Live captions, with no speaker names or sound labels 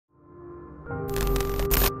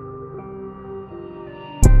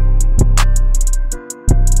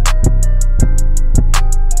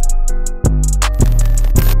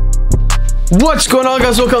What's going on,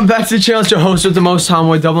 guys? Welcome back to the channel. It's your host with the most,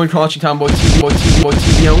 TommyBoy, doubling watching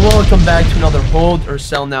TommyBoyTV, and welcome back to another hold or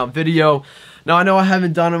sell now video. Now, I know I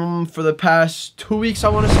haven't done them for the past 2 weeks. I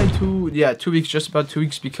want to say 2 weeks, just about 2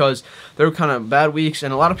 weeks, because they were kind of bad weeks,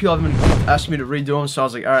 and a lot of people have been asking me to redo them. So I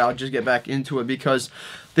was like, all right, I'll just get back into it, because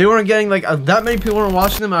they weren't getting like that many people weren't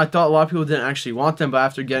watching them, and I thought a lot of people didn't actually want them. But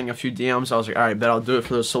after getting a few DMs, I was like, all right, bet I'll do it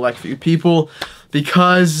for those select few people,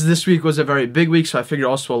 because this week was a very big week. So I figured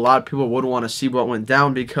also a lot of people would want to see what went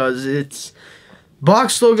down, because it's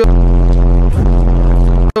Boxlogo,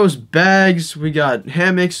 those bags, we got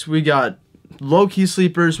hammocks, we got low-key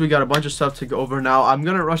sleepers, we got a bunch of stuff to go over. Now I'm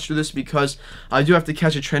gonna rush through this because I do have to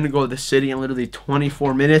catch a train to go to the city in literally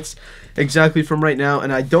 24 minutes exactly from right now,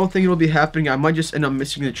 and I don't think it'll be happening. I might just end up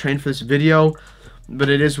missing the train for this video, but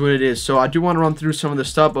it is what it is. So I do want to run through some of the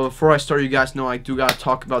stuff, but before I start, you guys know I do gotta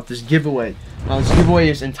talk about this giveaway. Now this giveaway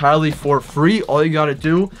is entirely for free. All you gotta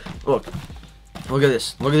do, look at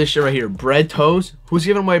this shit right here. Bread toes. Who's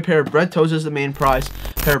giving away a pair of bread toes as the main prize,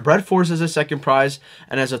 a pair of bread fours as the second prize,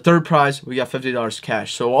 and as a third prize we got $50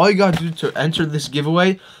 cash. So all you gotta do to enter this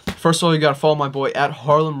giveaway, first of all, you gotta follow my boy at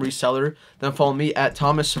Harlem Reseller, then follow me at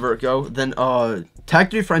Thomas Virgo, then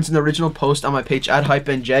tag 3 friends in the original post on my page at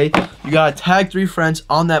HypeNJ. You gotta tag 3 friends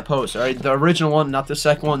on that post, alright? The original one, not the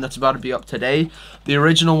second one that's about to be up today. The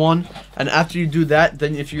original one. And after you do that,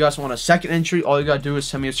 then if you guys want a second entry, all you gotta do is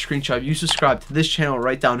send me a screenshot of you subscribe to this channel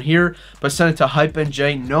right down here, but send it to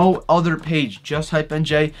HypeNJ, no other page, just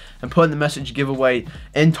HypeNJ, and put in the message giveaway.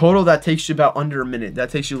 In total, that takes you about under a minute.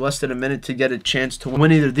 That takes you less than a minute to get a chance to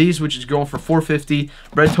win either these, which is going for $4.50,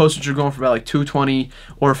 bread toast, which are going for about like $2.20,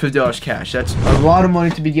 or $50 cash. That's a lot of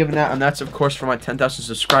money to be given out, and that's of course for my 10,000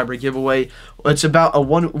 subscriber giveaway. It's about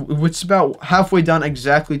halfway done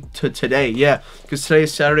exactly to today, yeah, because today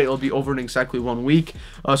is Saturday. It'll be over in exactly 1 week,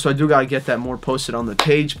 so I do gotta get that more posted on the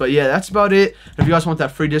page. But yeah, that's about it. If you guys want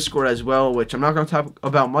that free Discord as well, which I'm not gonna talk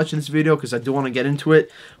about much in this video because I do want to get into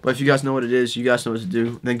it, but if you guys know what it is, you guys know what to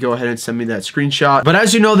do, then go ahead and send me that screenshot. But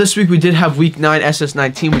as you know, this week we did have week 9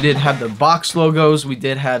 SS19. We did have the box logos, we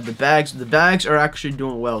did have the bags. The bags are actually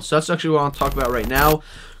doing well, so that's actually what I want to talk about right now.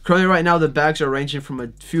 Currently right now, the bags are ranging from a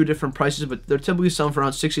few different prices, but they're typically selling for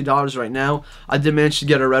around $60 right now. I did manage to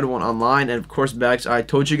get a red one online, and of course bags, I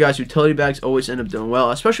told you guys, utility bags always end up doing well,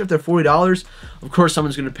 especially if they're $40. Of course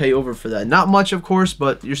someone's going to pay over for that. Not much, of course,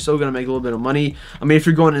 but you're still going to make a little bit of money. I mean, if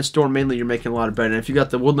you're going in store mainly, you're making a lot of better, and if you got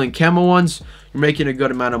the woodland camo ones, you're making a good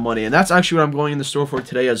amount of money. And that's actually what I'm going in the store for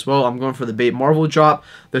today as well. I'm going for the Bait Marvel drop,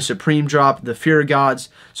 the Supreme drop, the Fear of Gods.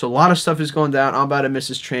 So a lot of stuff is going down. I'm about to miss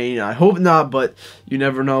this train. I hope not, but you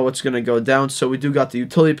never know what's going to go down. So we do got the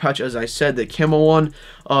utility patch, as I said, the camo one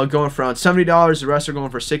going for around $70. The rest are going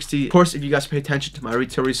for $60. Of course, if you guys pay attention to my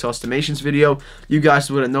retail resale estimations video, you guys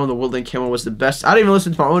would have known the woodland camo was the best. I didn't even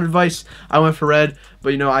listen to my own advice. I went for red,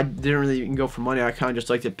 but you know, I didn't really even go for money. I kind of just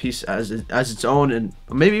liked the piece as its own, and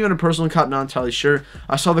maybe even a personal cut, not entirely sure.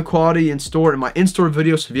 I saw the quality in store in my in-store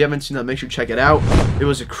video, so if you haven't seen that, make sure you check it out. It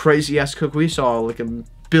was a crazy ass cook. We saw like a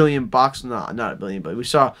billion box, not a billion, but we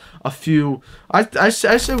saw a few. I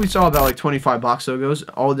said we saw about like 25 box logos,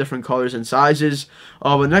 all different colors and sizes.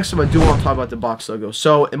 But next time I do want to talk about the box logo.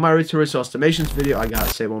 So in my retail resale estimations video, I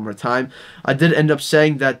gotta say one more time, I did end up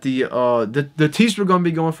saying that the tees were going to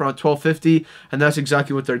be going for around $12.50, and that's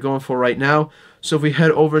exactly what they're going for right now. So if we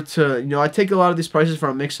head over to, you know, I take a lot of these prices from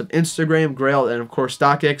a mix of Instagram, Grail, and of course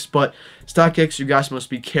StockX. But StockX, you guys must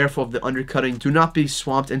be careful of the undercutting. Do not be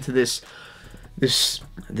swamped into this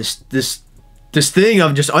thing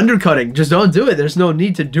of just undercutting. Just don't do it. There's no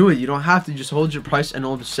need to do it. You don't have to. Just hold your price and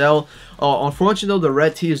hold to sell. Unfortunately though, the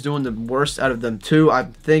red tee is doing the worst out of them too. I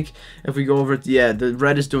think if we go over it, yeah, the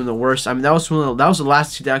red is doing the worst. I mean, that was the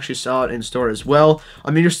last tee to actually sell out in store as well.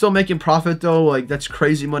 I mean, you're still making profit though. Like, that's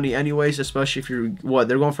crazy money anyways, especially if you're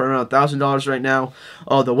they're going for around $1,000 right now.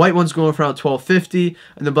 The white one's going for around $12.50,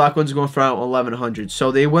 and the black one's going for around $1,100.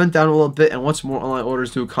 So they went down a little bit, and once more online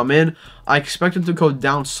orders do come in, I expect them to go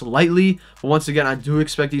down slightly, but once again, I do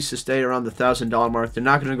expect these to stay around the $1,000 mark. They're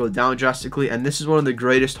not going to go down drastically, and this is one of the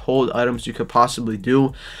greatest hold items you could possibly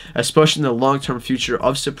do, especially in the long-term future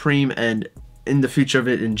of Supreme and in the future of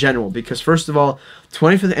it in general. Because first of all,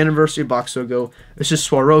 25th anniversary box logo. This is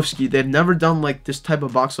Swarovski. They've never done like this type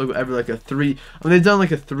of box logo ever, like a they've done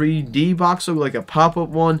like a 3D box logo, like a pop-up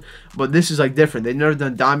one, but this is like different. They've never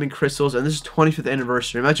done diamond crystals, and this is 25th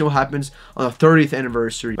anniversary. Imagine what happens on the 30th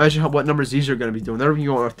anniversary. Imagine what numbers these are going to be doing. They're going to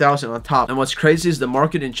go 1,000 on top. And what's crazy is the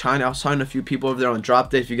market in China. I was talking to a few people over there on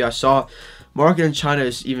drop day. If you guys saw, market in China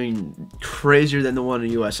is even crazier than the one in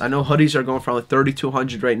the US. I know hoodies are going for like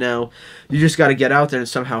 $3,200 right now. You just got to get out there and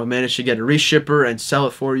somehow manage to get a reshipper and sell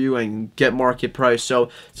it for you and get market price. So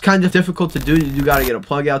it's kind of difficult to do. You do got to get a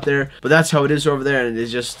plug out there, but that's how it is over there, and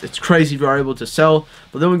it's crazy if you are able to sell.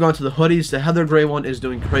 But then we go on to the hoodies. The heather gray one is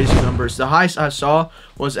doing crazy numbers. The highest I saw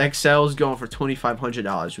was XL's going for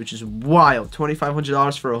 $2,500, which is wild.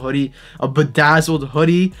 $2,500 for a hoodie, a bedazzled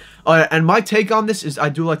hoodie. And my take on this is I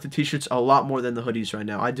do like the t-shirts a lot more than the hoodies right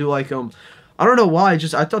now. I do like them. I don't know why. I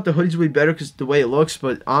thought the hoodies would be better because the way it looks,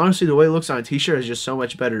 but honestly, the way it looks on a t-shirt is just so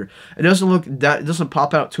much better. It doesn't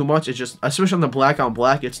pop out too much. It's just, especially on the black on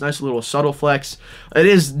black, it's nice little subtle flex. It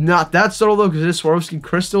is not that subtle though because it is Swarovski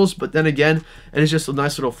crystals, but then again, it is just a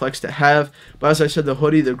nice little flex to have. But as I said, the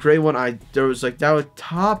hoodie, the gray one, there was like that was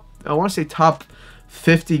top. I want to say top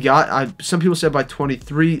 50 got. Some people said by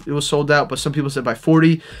 23 it was sold out, but some people said by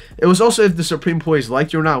 40. It was also if the Supreme employees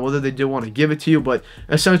liked you or not, whether they did want to give it to you. But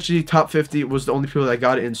essentially, top 50 was the only people that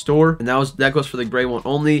got it in store, and that goes for the gray one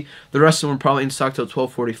only. The rest of them were probably in stock till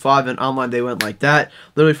 12:45, and online they went like that.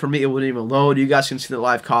 Literally for me, it wouldn't even load. You guys can see the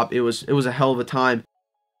live cop. It was a hell of a time.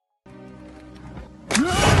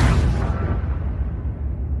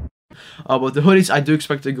 But the hoodies, I do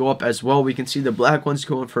expect to go up as well. We can see the black ones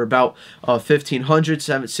going for about $1,500,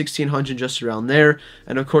 $1,600, just around there.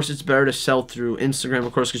 And of course, it's better to sell through Instagram,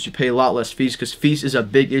 of course, because you pay a lot less fees. Because fees is a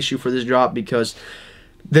big issue for this drop because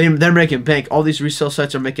they're making bank. All these resale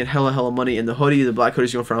sites are making hella money. In the hoodie, the black hoodie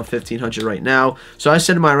is going for around $1,500 right now. So I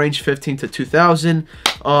said in my range 15 to 2,000.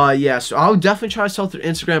 Yeah, so I would definitely try to sell through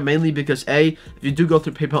Instagram, mainly because if you do go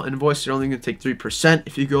through PayPal invoice, they're only going to take 3%.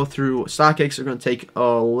 If you go through StockX, they're going to take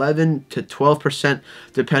 11 to 12%,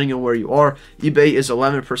 depending on where you are. eBay is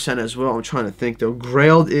 11% as well. I'm trying to think though.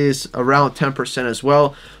 Grailed is around 10% as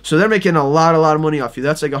well. So they're making a lot of money off you.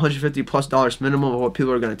 That's like $150+ minimum of what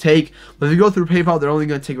people are going to take. But if you go through PayPal, they're only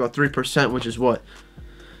going to take about 3%, which is what,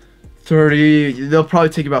 30. They'll probably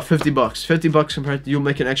take about $50. $50 compared to you'll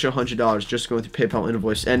make an extra $100 just going through PayPal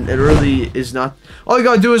invoice, and it really is not. All you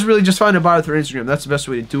gotta do is really just find a buyer through Instagram. That's the best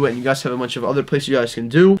way to do it, and you guys have a bunch of other places you guys can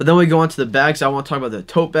do. But then we go on to the bags. I want to talk about the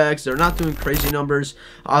tote bags. They're not doing crazy numbers.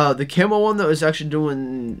 The camo one though is actually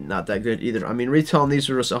doing not that good either. I mean, retail on these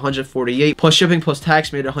were just 148 plus shipping plus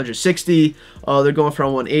tax made 160. They're going for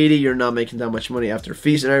 180. You're not making that much money after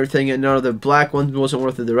fees and everything. And none of the black one wasn't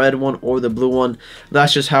worth it. The red one or the blue one.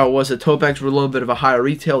 That's just how it was. The tote bags were a little bit of a higher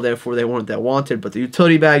retail, therefore they weren't that wanted. But the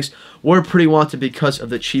utility bags were pretty wanted because of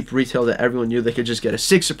the cheap retail that everyone knew they could just get a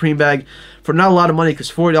 6 Supreme bag for not a lot of money, because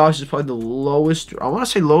 $40 is probably the lowest, I want to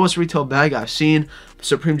say lowest retail bag I've seen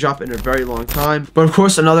Supreme drop in a very long time. But of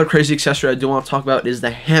course, another crazy accessory I do want to talk about is the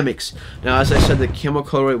hammocks. Now, as I said, the camo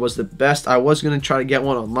colorway was the best. I was going to try to get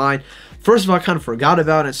one online. First of all, I kind of forgot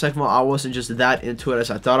about it, and second of all, I wasn't just that into it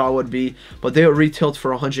as I thought I would be. But they were retailed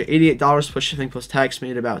for $188 plus shipping plus tax,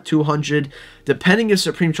 made about $200, depending if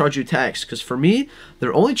Supreme charge you tax. Because for me,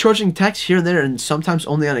 they're only charging tax here and there, and sometimes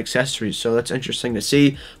only on accessories. So that's interesting to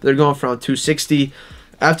see. They're going for around $260.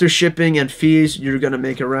 After shipping and fees, you're going to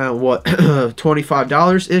make around, what,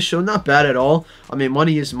 $25-ish, so not bad at all. I mean,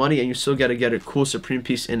 money is money, and you still got to get a cool Supreme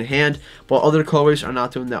piece in hand, but other colorways are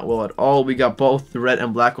not doing that well at all. We got both the red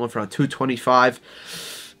and black one for around $225.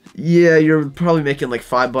 Yeah, you're probably making like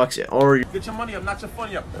 $5, or get your money up, not your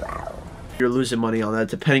funny up. You're losing money on that,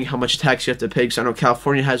 depending how much tax you have to pay, because I know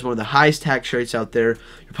California has one of the highest tax rates out there.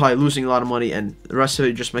 You're probably losing a lot of money, and the rest of it,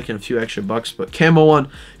 you're just making a few extra bucks. But camo one,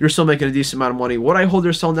 you're still making a decent amount of money. Would I hold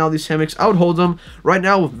or sell now these hammocks? I would hold them. Right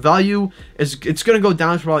now, value is, it's going to go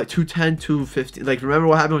down to probably $210, $250. Like, remember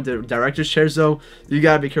what happened with the director's chairs, though? You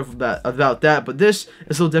got to be careful about that. But this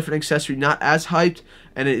is a little different accessory, not as hyped,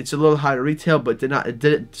 and it's a little higher retail, but it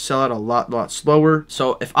did sell out a lot slower.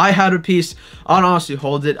 So if I had a piece, I'd honestly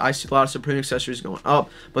hold it. I see a lot of Supreme accessories going up,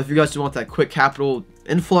 but if you guys do want that quick capital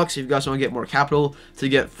influx, if you guys want to get more capital to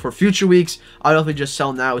get for future weeks, I definitely just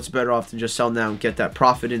sell now. It's better off to just sell now and get that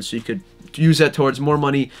profit in, so you could use that towards more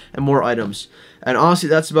money and more items. And honestly,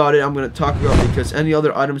 that's about it I'm going to talk about, because any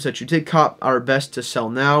other items that you did cop are best to sell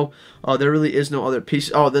now. There really is no other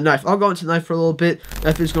piece. Oh, the knife. I'll go into the knife for a little bit.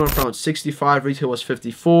 Knife is going from 65. Retail was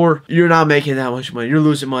 54. You're not making that much money. You're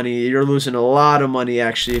losing money. You're losing a lot of money,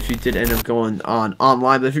 actually, if you did end up going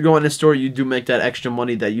online. But if you're going in store, you do make that extra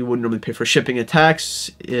money that you wouldn't normally pay for shipping and tax.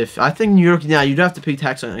 I think New York, yeah, you'd have to pay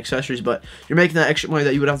tax on accessories, but you're making that extra money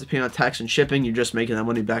that you would have to pay on tax and shipping. You're just making that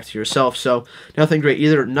money back to yourself. So nothing great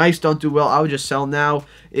either. Knives don't do well. I would just sell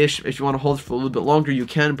now-ish. If you want to hold it for a little bit longer, you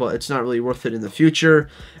can, but it's not really worth it in the future.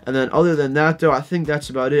 And then other than that, though, I think that's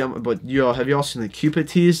about it. But yo, have y'all seen the Cupid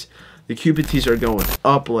tees? The Cupid tees are going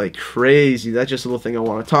up like crazy. That's just a little thing I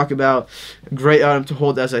want to talk about. Great item to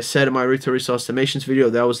hold, as I said in my retail resale estimations video.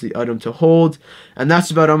 That was the item to hold. And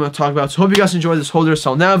that's about what I'm going to talk about. So hope you guys enjoyed this hold or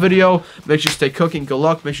sell now video. Make sure you stay cooking. Good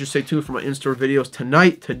luck. Make sure you stay tuned for my in-store videos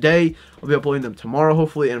tonight, today. I'll be uploading them tomorrow,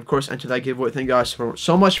 hopefully. And, of course, enter that giveaway. Thank you guys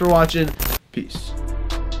so much for watching. Peace.